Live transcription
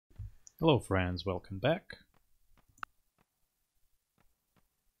Hello friends, welcome back.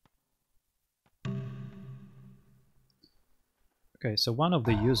 Okay, so one of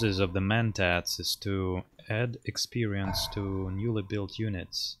the uses of the mentats is to add experience to newly built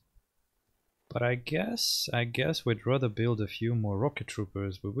units. But I guess we'd rather build a few more rocket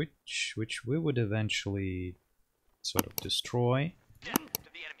troopers, which we would eventually sort of destroy.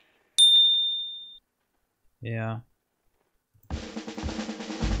 Yeah.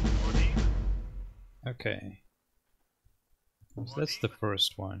 Okay. So that's the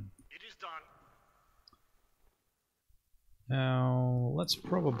first one. Now let's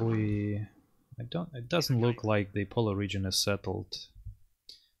probably. It doesn't look like the polar region is settled.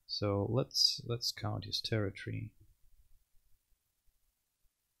 So let's count his territory.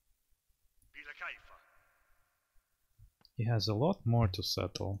 He has a lot more to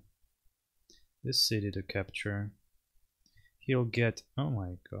settle. This city to capture. He'll get, oh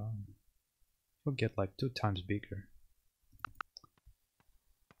my god, he'll get like 2 times bigger.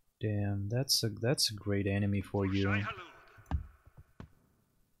 Damn, that's a great enemy for you.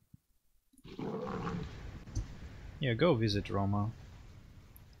 Yeah, go visit Roma.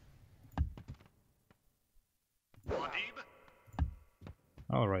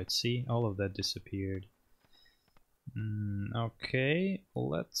 Alright, see, all of that disappeared. Okay,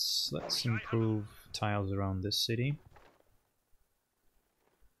 let's improve tiles around this city.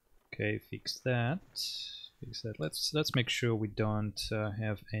 Okay, fix that. Fix that. Let's make sure we don't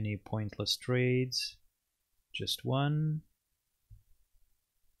have any pointless trades. Just one.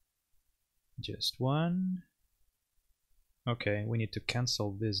 Just one. Okay, we need to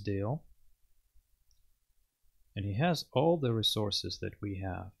cancel this deal. And he has all the resources that we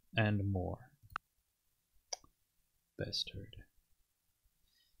have and more. Bastard.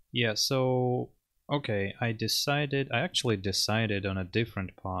 Yeah, so okay, I actually decided on a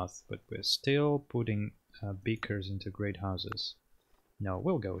different path, but we're still putting beakers into great houses. No,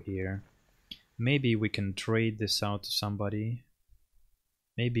 we'll go here. Maybe we can trade this out to somebody.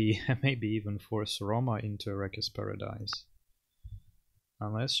 Maybe even force Roma into Arrakis Paradise.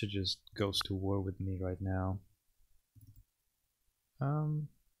 Unless she just goes to war with me right now.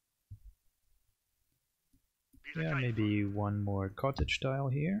 Yeah, maybe one more cottage tile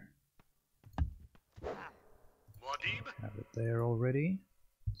here. Have it there already.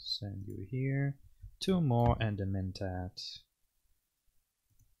 Send you here. 2 more and a mentat.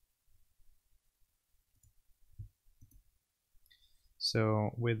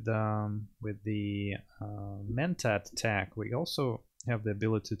 So with the mentat tech, we also have the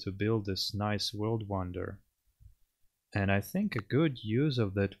ability to build this nice world wonder. And I think a good use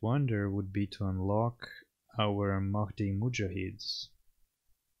of that wonder would be to unlock our Mahdi Mujahids.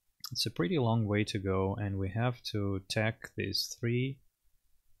 It's a pretty long way to go, and we have to tack these 3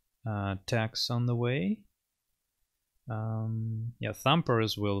 tacks on the way. Yeah,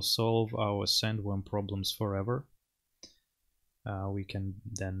 thumpers will solve our sandworm problems forever. We can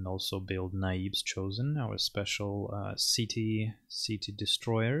then also build Naib's Chosen, our special city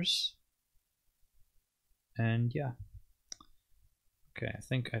destroyers. And yeah. Okay,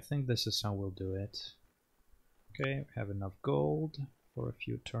 I think this is how we'll do it. Okay, we have enough gold for a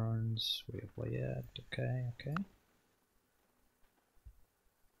few turns. We have Layette. Okay.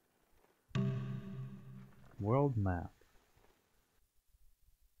 World map.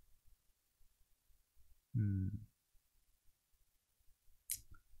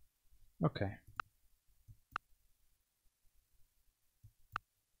 Okay.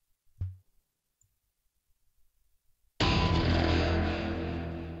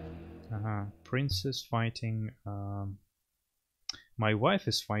 Prince is fighting. My wife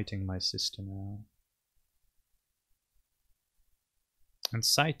is fighting my sister now. And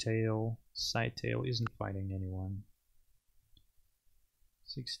Sightale isn't fighting anyone.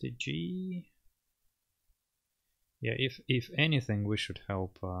 60G. Yeah, if anything, we should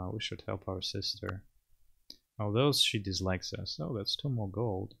help our sister. Although she dislikes us. Oh, that's 2 more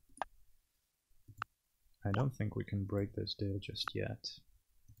gold. I don't think we can break this deal just yet.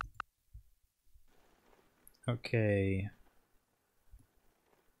 Okay.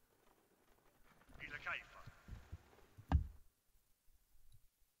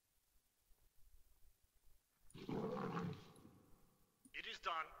 It is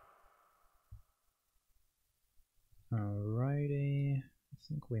done. Alrighty. I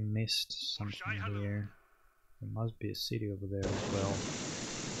think we missed something here. There must be a city over there as well.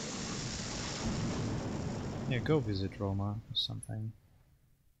 Yeah, go visit Roma or something.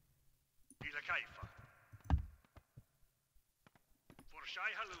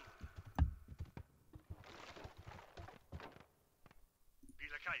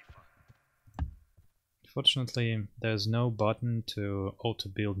 Unfortunately, there's no button to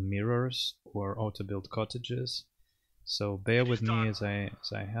auto-build mirrors or auto-build cottages, so bear with me as I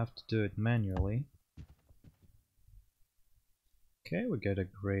have to do it manually. Okay, we get a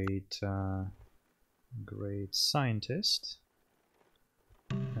great great scientist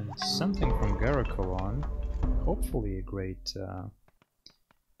and something from Garakolon. Hopefully a great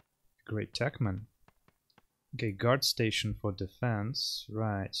great techman. Okay, guard station for defense.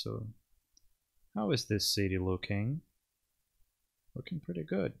 Right, so how is this city looking? Looking pretty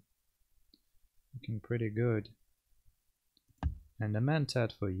good. Looking pretty good. And a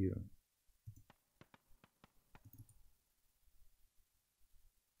mentat for you.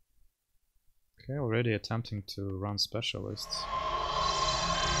 Okay, already attempting to run specialists.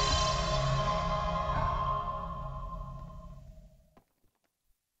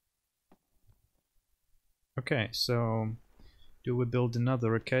 Okay, so do we build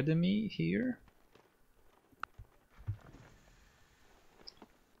another academy here?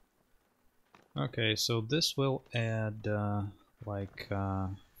 Okay, so this will add like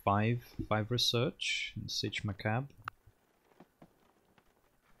five research in Siege Macab.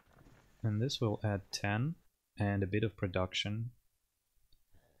 And this will add 10 and a bit of production.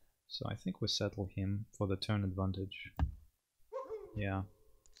 So I think we settle him for the turn advantage. Yeah.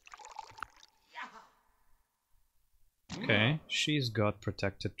 Okay, she's got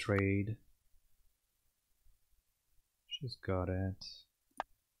protected trade. She's got it.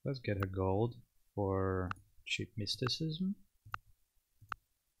 Let's get her gold for cheap mysticism.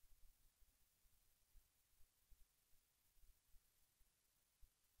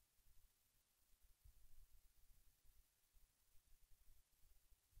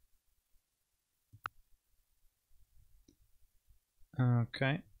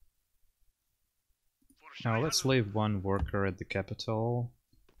 Okay. Now let's leave one worker at the capital.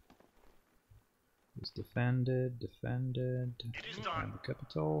 He's defended. And the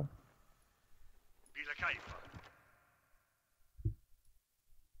capital.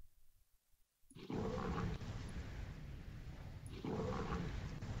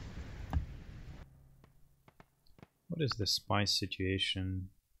 What is the spice situation?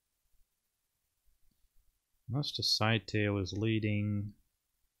 Master Sidetail is leading.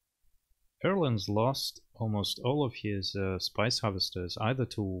 Erland's lost almost all of his spice harvesters, either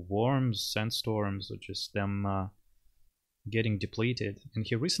to worms, sandstorms, or just them getting depleted. And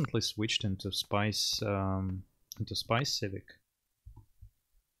he recently switched into spice civic,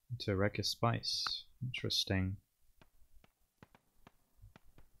 into Arrakis spice. Interesting.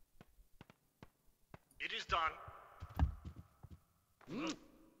 It is done.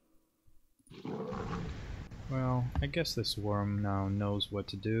 Well, I guess this worm now knows what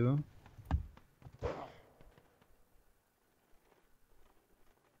to do.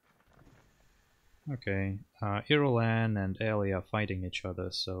 Okay, Irulan and Ellie are fighting each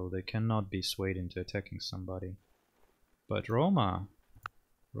other, so they cannot be swayed into attacking somebody. But Roma,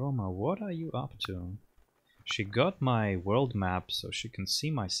 what are you up to? She got my world map, so she can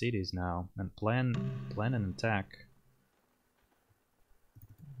see my cities now and plan an attack.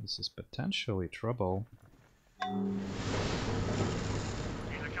 This is potentially trouble.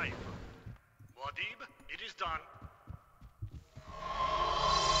 Muad'dib, it is done.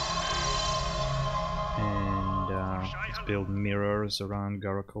 And let's build mirrors around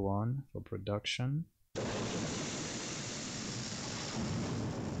Garakolon for production.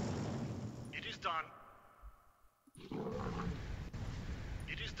 It is done.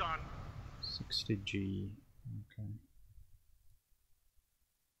 It is done. 60G. Okay.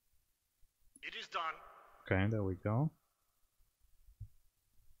 It is done. Okay, there we go.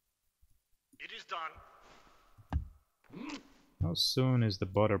 It is done. How soon is the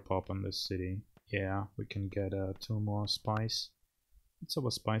butter pop on this city? Yeah, we can get 2 more spice. What's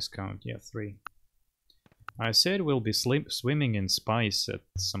our spice count? Yeah, 3. I said we'll be swimming in spice at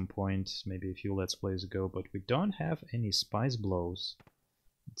some point, maybe a few Let's Plays ago, but we don't have any spice blows.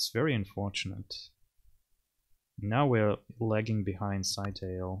 It's very unfortunate. Now we're lagging behind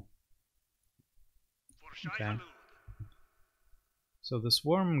Sidetail. Okay. So the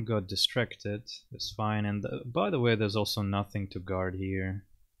swarm got distracted, it's fine, and by the way, there's also nothing to guard here.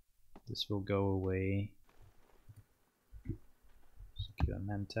 This will go away. Secure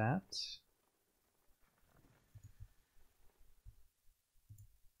mentat.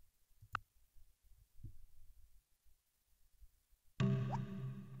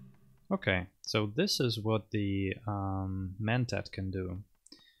 Okay, so this is what the mentat can do.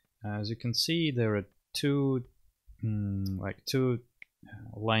 As you can see, there are two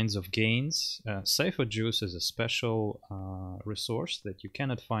lines of gains. Cipher juice is a special resource that you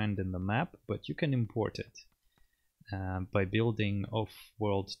cannot find in the map, but you can import it by building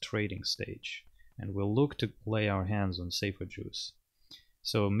off-world trading stage. And we'll look to lay our hands on Cipher juice.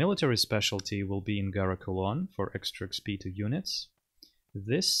 So military specialty will be in Garakulon for extra XP to units.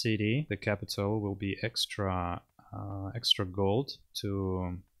 This city, the capital, will be extra gold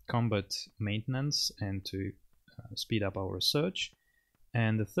to combat maintenance and to speed up our research.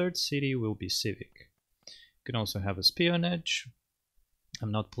 And the third city will be civic. You can also have a espionage.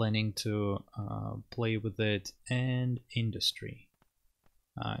 I'm not planning to play with it. And industry.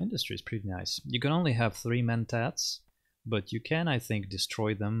 Industry is pretty nice. You can only have 3 mentats, but you can, I think,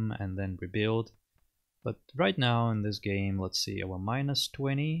 destroy them and then rebuild. But right now in this game, let's see, our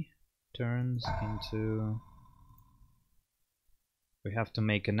 -20 turns into... We have to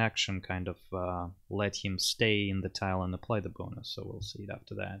make an action, kind of let him stay in the tile and apply the bonus, so we'll see it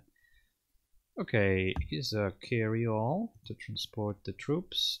after that. Okay, is a carry-all to transport the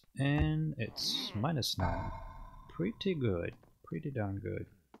troops, and it's -9. Pretty good, pretty darn good.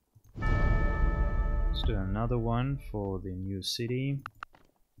 Let's do another one for the new city.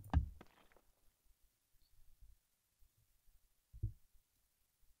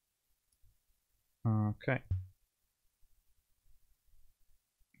 Okay.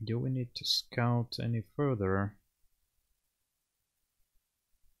 Do we need to scout any further?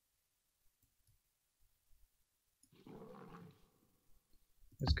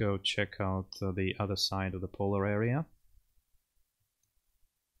 Let's go check out the other side of the polar area.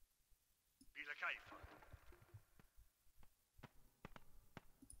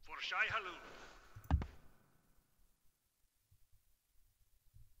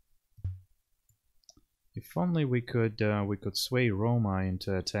 If only we could sway Roma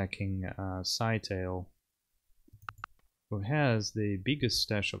into attacking Scytale, who has the biggest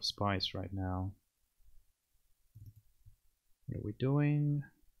stash of spice right now. What are we doing?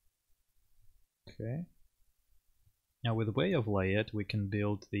 Okay. Now with Way of Layet we can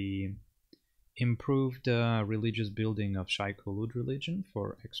build the improved religious building of Shai-Hulud religion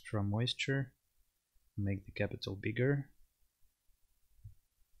for extra moisture. Make the capital bigger.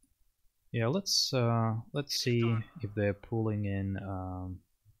 Yeah, let's see if they're pulling in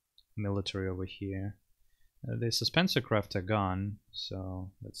military over here. The Suspensor craft are gone, so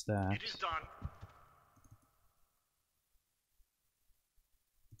that's that. It is done.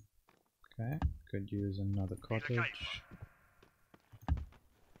 Okay, could use another cottage.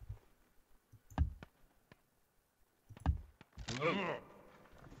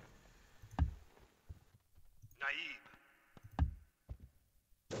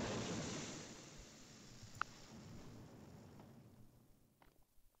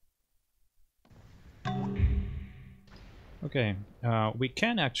 Okay, we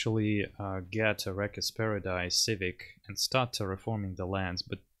can actually get Arrakis Paradise Civic and start terraforming the lands,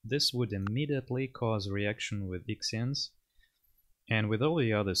 but this would immediately cause reaction with Ixians and with all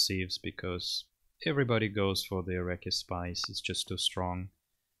the other civs, because everybody goes for the Arrakis spice. It's just too strong,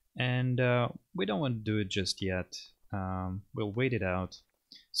 and we don't want to do it just yet. We'll wait it out.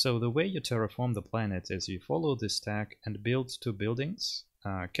 So the way you terraform the planet is you follow this stack and build 2 buildings,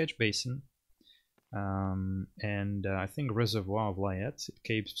 Catch Basin, and I think Reservoir of Layet.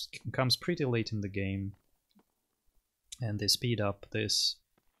 It comes pretty late in the game, and they speed up this.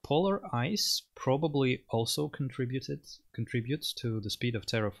 Polar ice probably also contributes to the speed of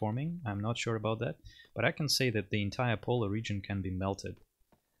terraforming. I'm not sure about that, but I can say that the entire polar region can be melted,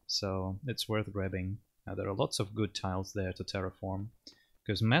 so it's worth grabbing. There are lots of good tiles there to terraform,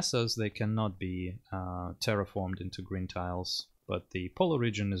 because mesas, they cannot be terraformed into green tiles, but the polar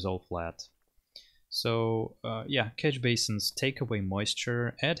region is all flat. So yeah, catch basins take away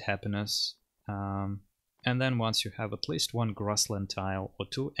moisture, add happiness, and then once you have at least 1 grassland tile or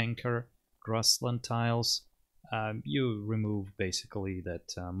 2 anchor grassland tiles, you remove basically that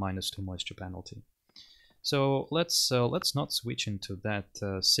 -2 moisture penalty. So let's not switch into that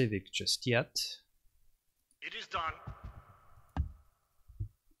civic just yet. It is done.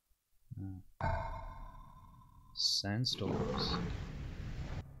 Sandstorms.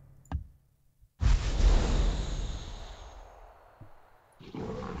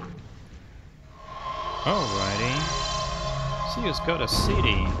 Alrighty. See who's got a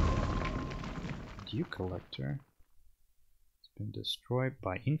city. Dew Collector. It's been destroyed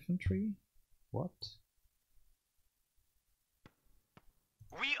by infantry? What?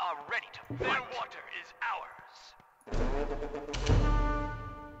 We are ready to fight. Their water is ours.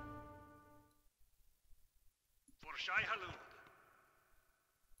 For Shai-Hulud.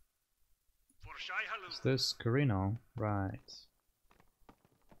 For Shai-Hulud. Is this Carino? Right.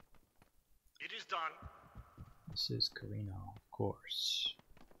 is done. This is Carino, of course.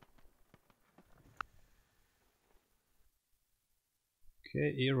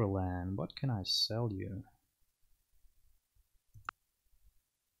 Okay, Irulan, what can I sell you?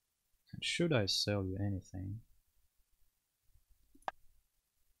 And should I sell you anything?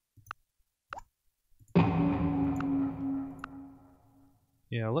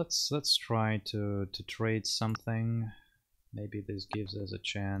 Yeah, let's try to trade something. Maybe this gives us a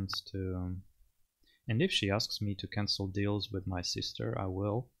chance to. And if she asks me to cancel deals with my sister, I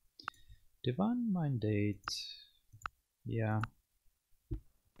will. Divine Mandate. Yeah.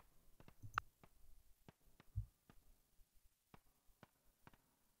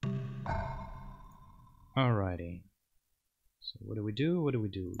 Alrighty. So what do we do? What do we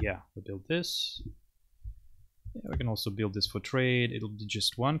do? Yeah, we build this. Yeah, we can also build this for trade. It'll be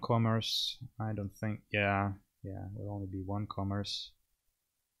just one commerce. I don't think. Yeah, it'll only be one commerce.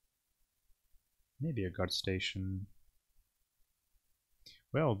 Maybe a guard station.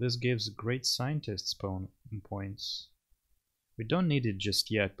 Well, this gives great scientists points. We don't need it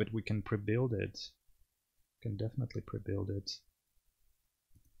just yet, but we can pre-build it. Can definitely pre-build it.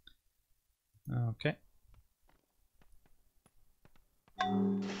 Okay.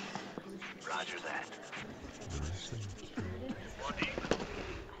 Roger that. Muad'dib.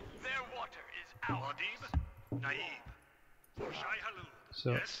 Their water is ours. Muad'dib. Naib. Shai Halud.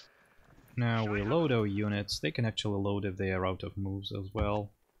 So Yes. now we load our units. They can actually load if they are out of moves as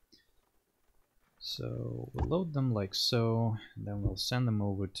well. So we'll load them like so, and then we'll send them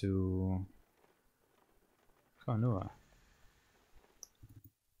over to Kanua.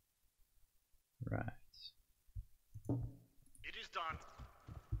 Right. It is done.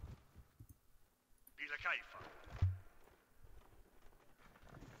 Bila Kaifa.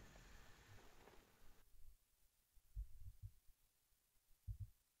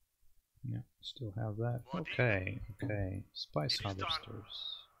 Yeah, still have that. Okay, okay. Spice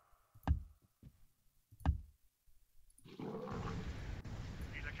harvesters.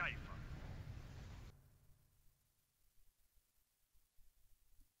 Bila Kaifa.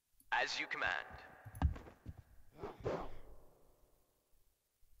 As you command.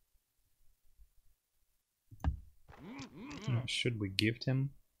 Should we gift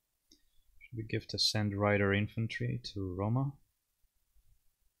him? Should we gift a Sand Rider infantry to Roma?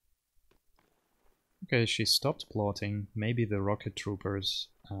 Okay, she stopped plotting. Maybe the rocket troopers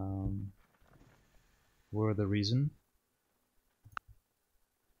were the reason.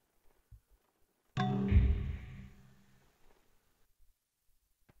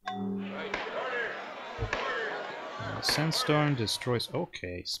 Sandstorm destroys.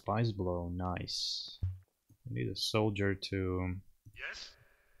 Okay, Spice Blow, nice. We need a soldier to Yes.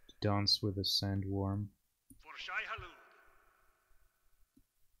 dance with the sandworm. For Shai Halud.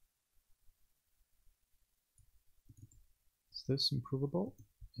 Is this improvable?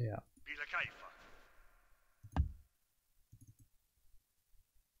 Yeah. Bila Kaifa.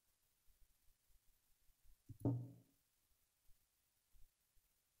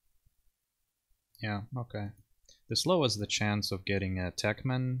 Yeah, okay. This lowers the chance of getting a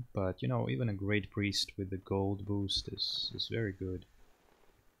Techman, but you know, even a Great Priest with the gold boost is very good.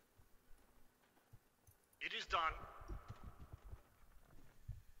 It is done.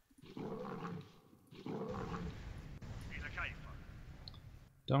 Bila Kaifa.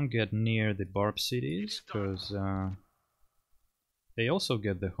 Don't get near the Barb cities, because they also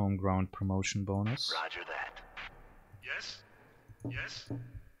get the home ground promotion bonus. Roger that. Yes. Yes.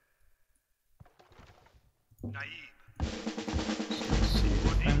 Naib. Let's see,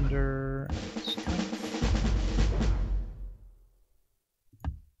 Defender and Strength.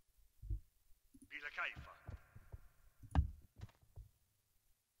 Bila Kaifa.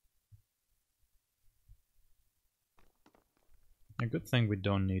 A good thing we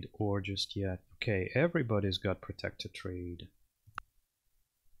don't need ore just yet. Okay, everybody's got protected trade.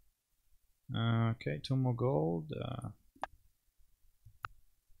 Okay, 2 more gold.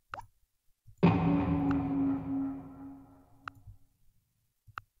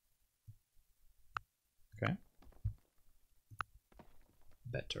 Okay.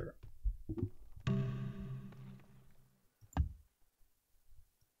 Better.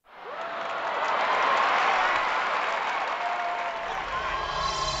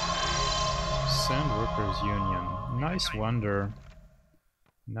 Sand Workers Union. Nice wonder.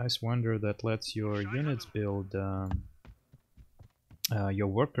 Nice wonder that lets your units build, your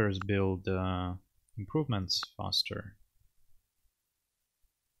workers build improvements faster.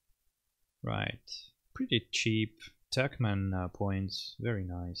 Right. Pretty cheap Techman points. Very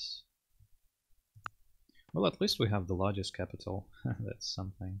nice. Well, at least we have the largest capital. That's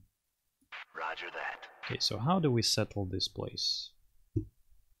something. Roger that. Okay, so how do we settle this place?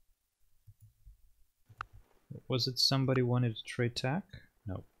 Was it somebody wanted to trade tack?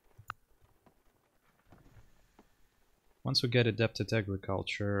 No. Once we get adept at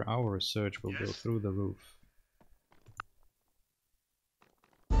agriculture, our research will go through the roof.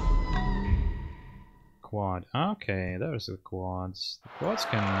 Quad. Okay, there's the quads. The quads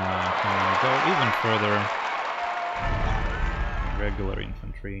can go even further. Regular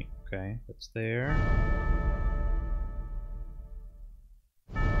infantry. Okay, that's there.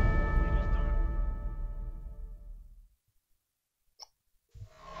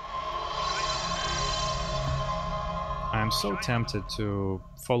 I'm so tempted to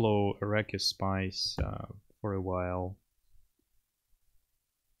follow Arrakis spies for a while.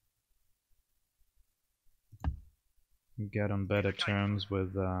 Get on better terms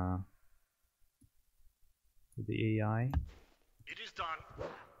with the AI. It is done.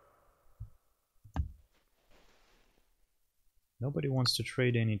 Nobody wants to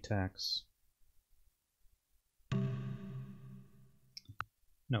trade any tax.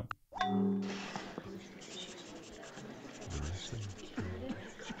 No.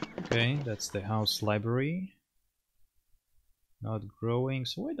 Okay, that's the house library. Not growing,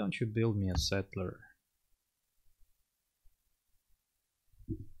 so why don't you build me a settler?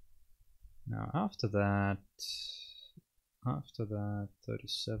 Now after that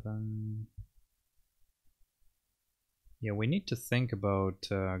 37. Yeah, we need to think about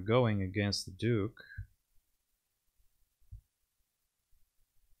going against the Duke.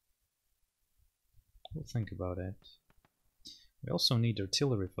 We'll think about it. We also need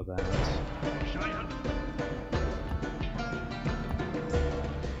artillery for that.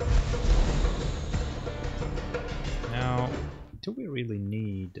 Now, do we really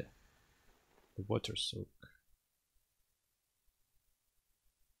need the water soak?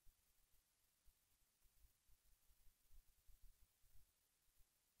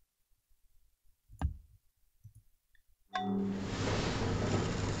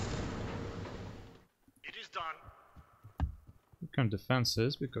 It is done. Work on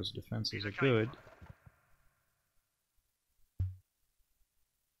defenses, because defenses are good.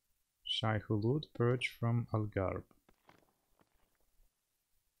 Shai Hulud, purge from Algarb.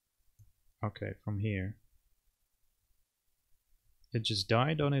 Okay, from here. It just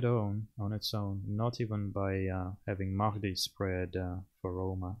died on its own, not even by having Mahdi spread for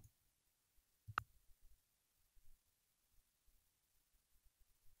Roma.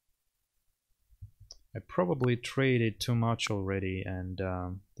 I probably traded too much already, and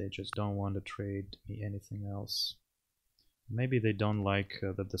they just don't want to trade me anything else. Maybe they don't like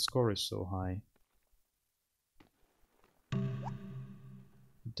that the score is so high.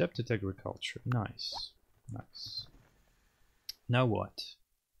 Adept at agriculture, nice, nice. Now what?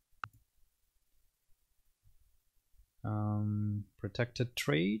 Protected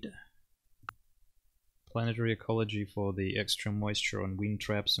trade. Planetary ecology for the extra moisture on wind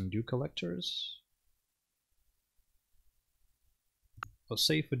traps and dew collectors. Or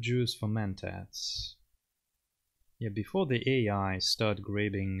safer juice for mentats. Yeah, before the AI start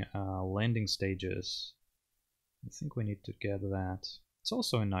grabbing landing stages, I think we need to get that. It's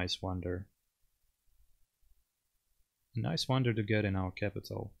also a nice wonder. A nice wonder to get in our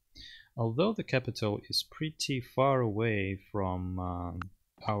capital. Although the capital is pretty far away from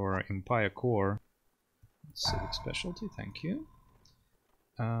our empire core. Civic specialty, thank you.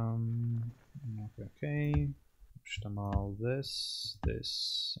 Okay. Shtamal,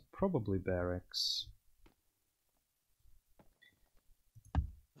 this, probably barracks.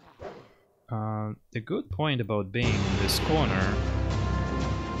 The good point about being in this corner.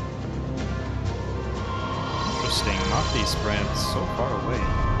 Interesting, Mahdi spread so far away.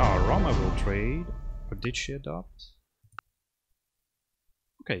 Oh, Roma will trade. Or did she adopt?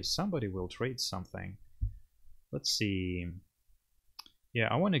 Okay, somebody will trade something. Let's see. Yeah,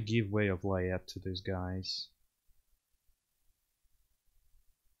 I want to give way of Layat to these guys.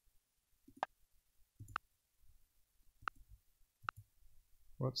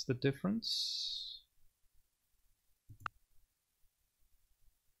 What's the difference?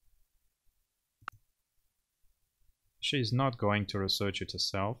 She's not going to research it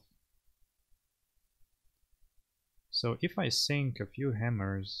herself. So if I sink a few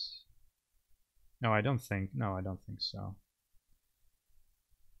hammers... No, I don't think so.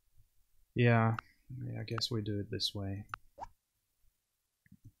 Yeah, I guess we do it this way.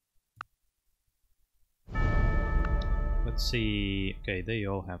 Let's see. Okay, they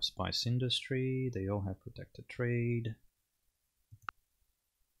all have spice industry, they all have protected trade.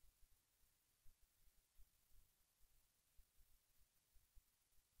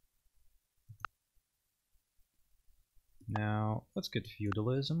 Now let's get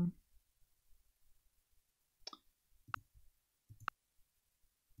feudalism.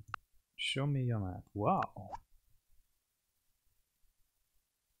 Show me your map. Wow.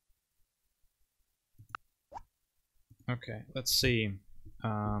 Okay, let's see.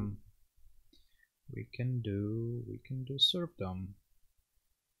 We can do serfdom,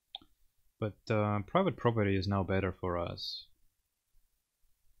 but private property is now better for us.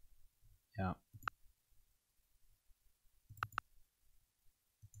 Yeah.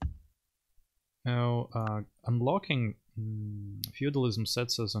 Now, unlocking feudalism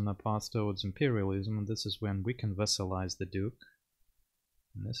sets us on a path towards imperialism, and this is when we can vassalize the Duke.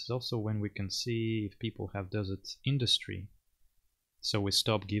 And this is also when we can see if people have desert industry. So we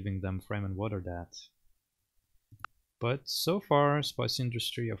stop giving them Fremen water debt. But so far, spice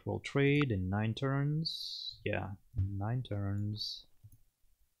industry of world trade in 9 turns. Yeah, 9 turns.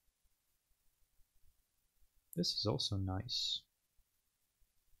 This is also nice.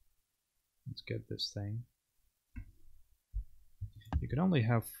 Let's get this thing. You can only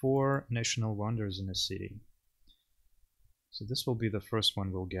have 4 national wonders in a city. So this will be the first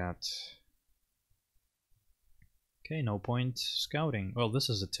one we'll get. Okay, no point scouting. Well, this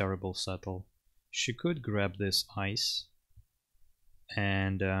is a terrible settle. She could grab this ice.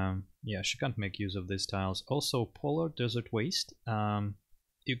 And yeah, she can't make use of these tiles. Also, polar desert waste.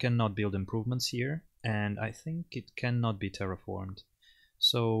 You cannot build improvements here. And I think it cannot be terraformed.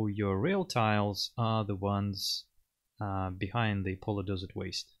 So your real tiles are the ones behind the polar desert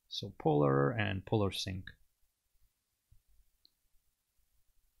waste. So polar and polar sink.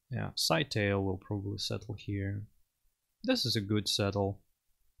 Yeah, Sidetail will probably settle here. This is a good settle.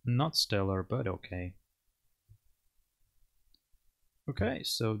 Not stellar, but okay. Okay,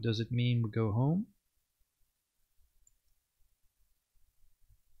 so does it mean we go home?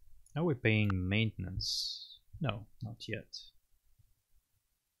 Are we paying maintenance? No, not yet.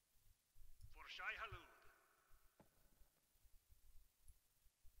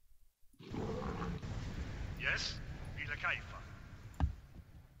 Yes? إلى كيف؟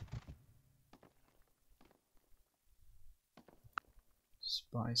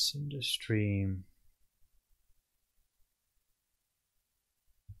 Spice industry.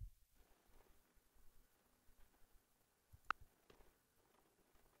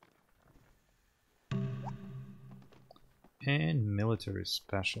 And military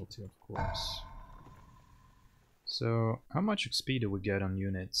specialty, of course. So, how much XP do we get on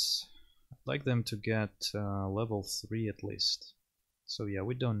units? I'd like them to get level 3 at least. So yeah,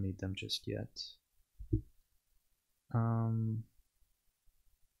 we don't need them just yet.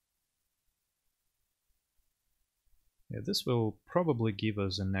 Yeah, this will probably give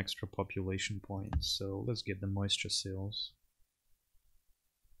us an extra population point, so let's get the moisture seals.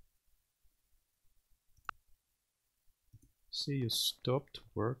 See, you stopped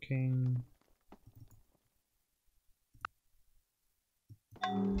working.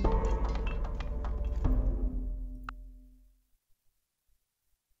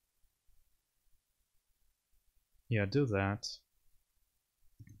 Yeah, do that.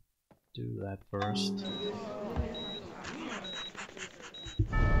 Do that first.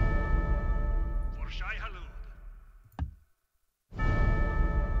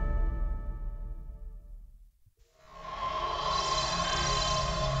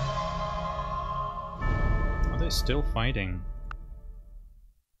 Are they still fighting?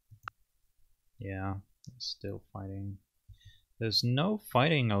 Yeah, they're still fighting. There's no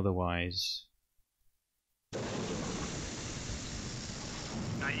fighting otherwise.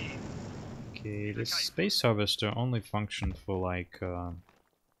 Okay, this space harvester only functioned for like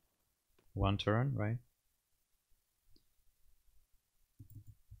 1 turn, right?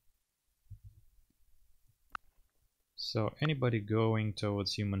 So anybody going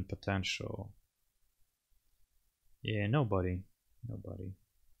towards human potential? Yeah, nobody. Nobody.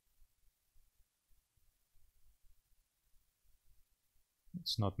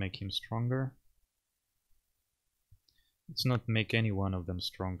 Let's not make him stronger. Let's not make any one of them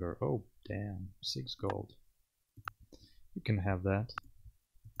stronger. Oh, damn. 6 gold. You can have that.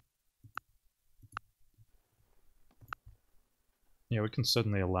 Yeah, we can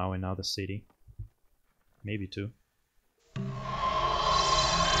certainly allow another city. Maybe 2. And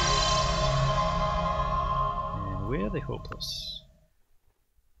where are they hopeless?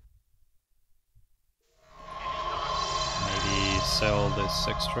 Maybe sell this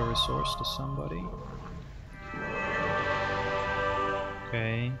extra resource to somebody.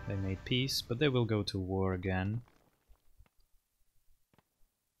 Okay, they made peace, but they will go to war again.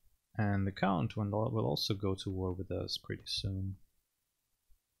 And the Count will also go to war with us pretty soon.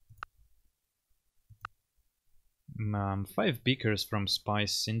 5 beakers from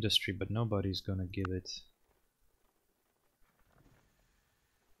spice industry, but nobody's gonna give it.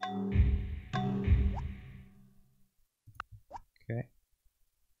 Okay.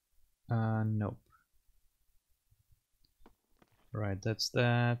 Nope. Right, that's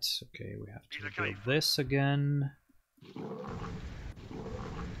that. Okay, we have to build this again. Okay,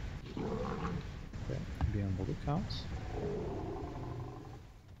 be on the lookout.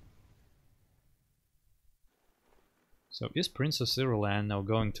 So is Princess Irulan now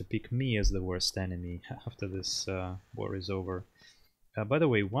going to pick me as the worst enemy after this war is over? By the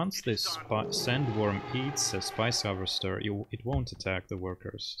way, once this sandworm eats a spice harvester, it won't attack the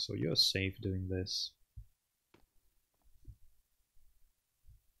workers, so you're safe doing this.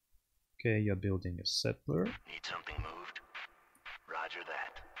 Okay, you're building a settler. Need something moved? Roger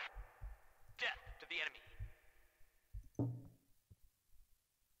that. Death to the enemy.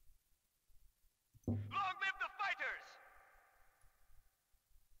 Long live the fighters!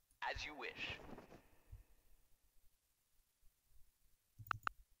 As you wish.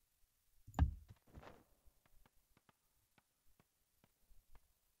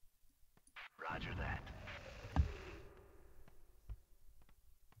 Roger that.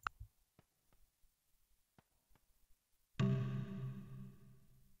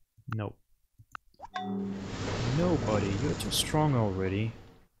 No. Nobody, you're too strong already.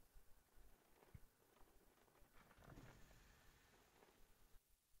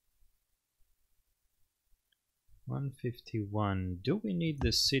 $151. Do we need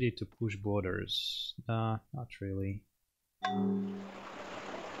this city to push borders? Not really.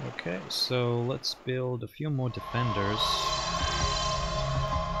 Okay, so let's build a few more defenders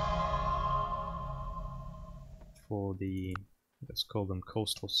for the, let's call them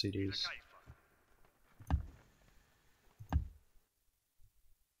coastal cities.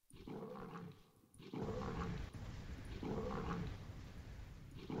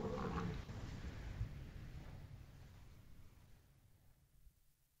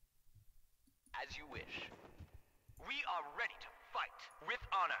 As you wish. We are ready to fight with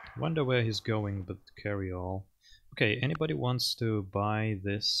honor. Wonder where he's going, but carry all. Okay, anybody wants to buy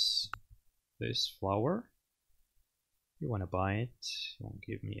this flower? You wanna buy it? You won't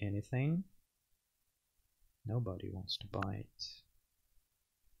give me anything. Nobody wants to buy it.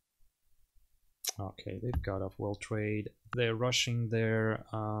 Okay, they've got off world trade. They're rushing their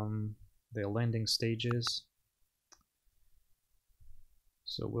landing stages.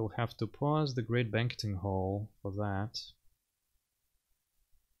 So we'll have to pause the Great Banqueting Hall for that.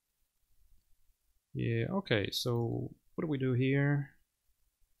 Yeah, okay, so what do we do here?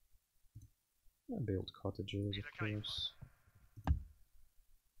 I build cottages, of course.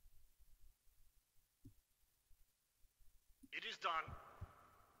 It is done.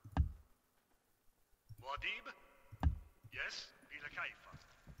 Muad'dib? Yes, Bila Kaifa.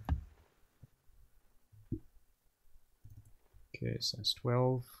 Okay, size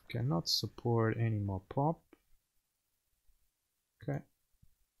 12. Cannot support any more pop. Okay.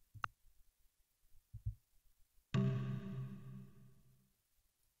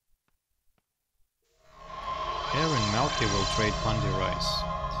 Aaron Malky will trade Pandi rice.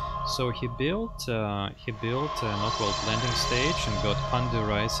 So he built an off-world landing stage and got Pandi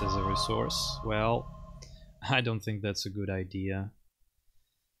rice as a resource. Well, I don't think that's a good idea.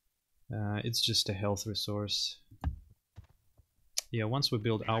 It's just a health resource. Yeah, once we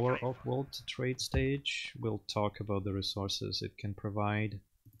build our off-world trade stage, we'll talk about the resources it can provide.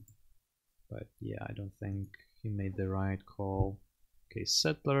 But yeah, I don't think he made the right call. Okay,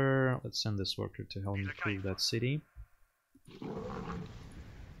 settler. Let's send this worker to help improve that city.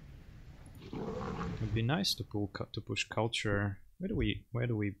 It'd be nice to push culture. Where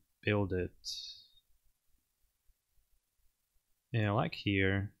do we build it? Yeah, like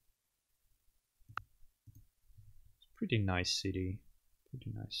here. Pretty nice city.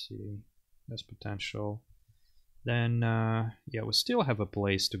 Pretty nice city. There's potential. Then, yeah, we still have a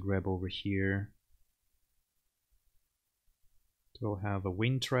place to grab over here. We'll have a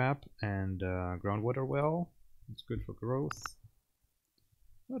wind trap and groundwater well. It's good for growth.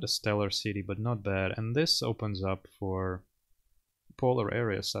 Not a stellar city, but not bad. And this opens up for polar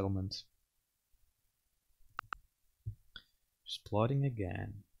area settlement. Just plotting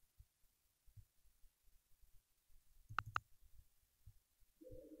again.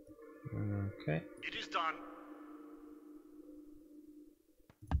 Okay. It is done.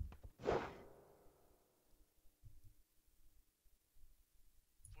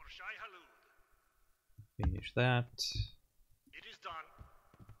 For Shai Halud. Finish that. It is done.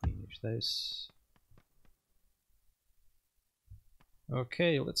 Finish this.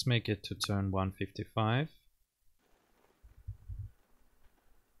 Okay, let's make it to turn 155.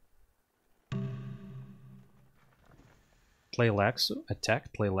 Tleilaxu?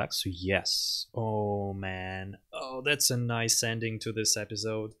 Attack Tleilaxu? Yes. Oh man. Oh, that's a nice ending to this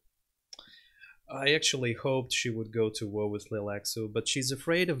episode. I actually hoped she would go to war with Tleilaxu, but she's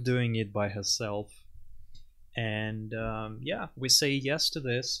afraid of doing it by herself. And yeah, we say yes to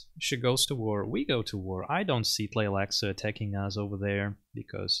this. She goes to war. We go to war. I don't see Tleilaxu attacking us over there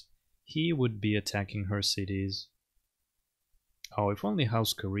because he would be attacking her cities. Oh, if only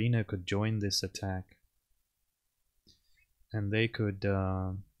House Karina could join this attack, and they could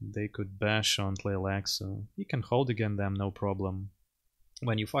bash on Tleilaxu. He can hold against them, no problem.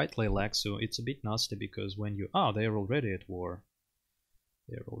 When you fight Tleilaxu, it's a bit nasty because when you they're already at war.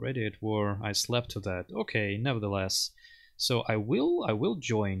 They're already at war. I slept to that. Okay, nevertheless. So I will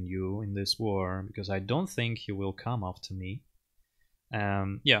join you in this war because I don't think he will come after me.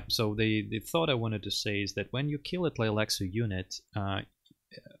 Yeah, so the thought I wanted to say is that when you kill a Tleilaxu unit,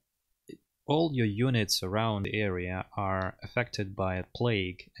 all your units around the area are affected by a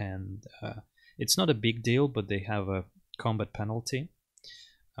plague, and it's not a big deal, but they have a combat penalty.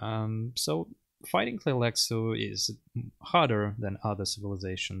 So fighting Tleilaxu is harder than other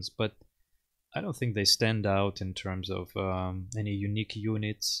civilizations, but I don't think they stand out in terms of any unique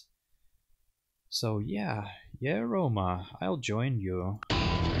units. So yeah, Roma, I'll join you.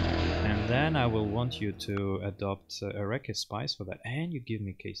 And then I will want you to adopt Arrakis spice for that, and you give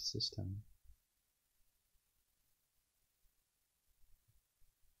me case system.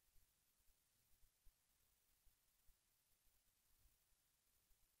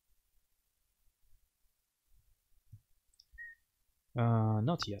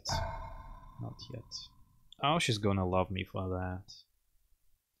 Not yet. Not yet. Oh, she's gonna love me for that.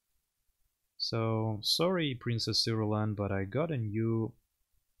 So, sorry, Princess Irulan, but I got a new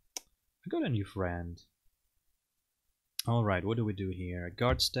friend. Alright, what do we do here? A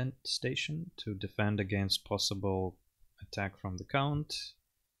guard station to defend against possible attack from the Count.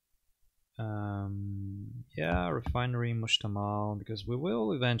 Yeah, refinery, Mushtamal, because we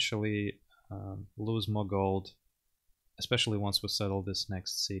will eventually lose more gold, especially once we settle this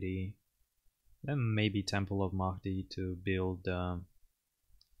next city. Then maybe Temple of Mahdi to build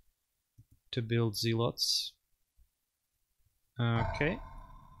zealots. Okay.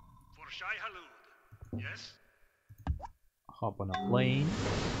 For Shai Halud. Yes? Hop on a plane.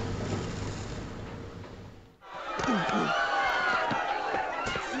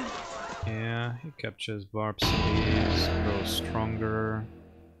 Yeah, he captures Barb cities, grows stronger.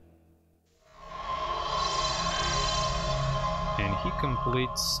 And he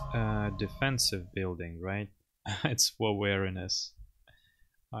completes a defensive building, right? It's for wariness.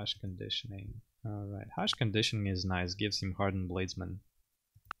 Harsh conditioning. Alright, harsh conditioning is nice, gives him hardened bladesman.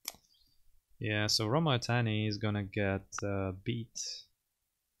 Yeah, so Roma Atani is gonna get beat.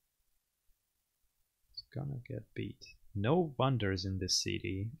 He's gonna get beat. No wonders in this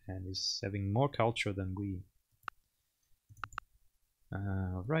city, and is having more culture than we.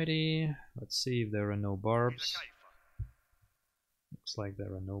 Alrighty, let's see if there are no barbs. Looks like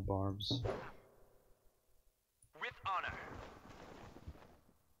there are no barbs. With honor.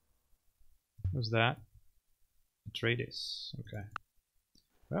 Who's that? Atreides. Okay.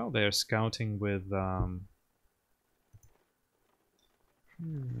 Well, they're scouting with yeah.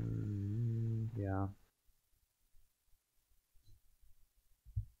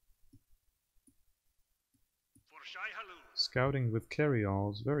 For Shai Halud. Scouting with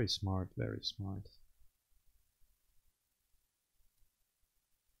carryalls. Very smart, very smart.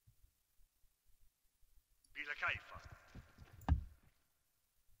 Bila Kaifa.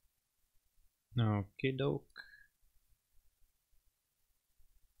 Okay, doke.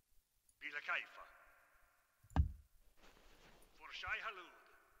 Bila Kaifa. For Shai Halud.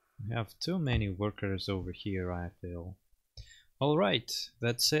 We have too many workers over here, I feel. Alright,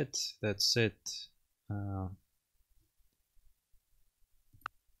 that's it. That's it.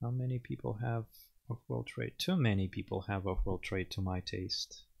 How many people have off-world trade? Too many people have off-world trade to my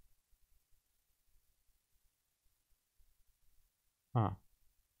taste. Huh.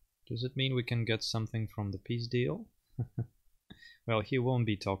 Does it mean we can get something from the peace deal? Well, he won't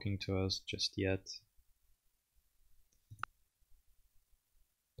be talking to us just yet.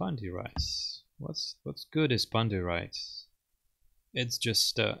 Pandi rice. What's good is pandi rice? It's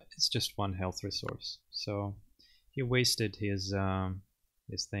just one health resource. So he wasted his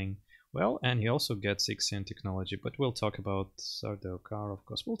thing. Well, and he also gets Ixian technology, but we'll talk about Sardaukar, of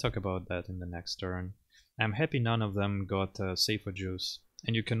course. We'll talk about that in the next turn. I'm happy none of them got Safer Juice,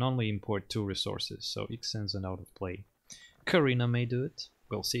 and you can only import 2 resources, so Ixians are out of play. Karina may do it.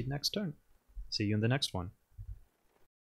 We'll see it next turn. See you in the next one.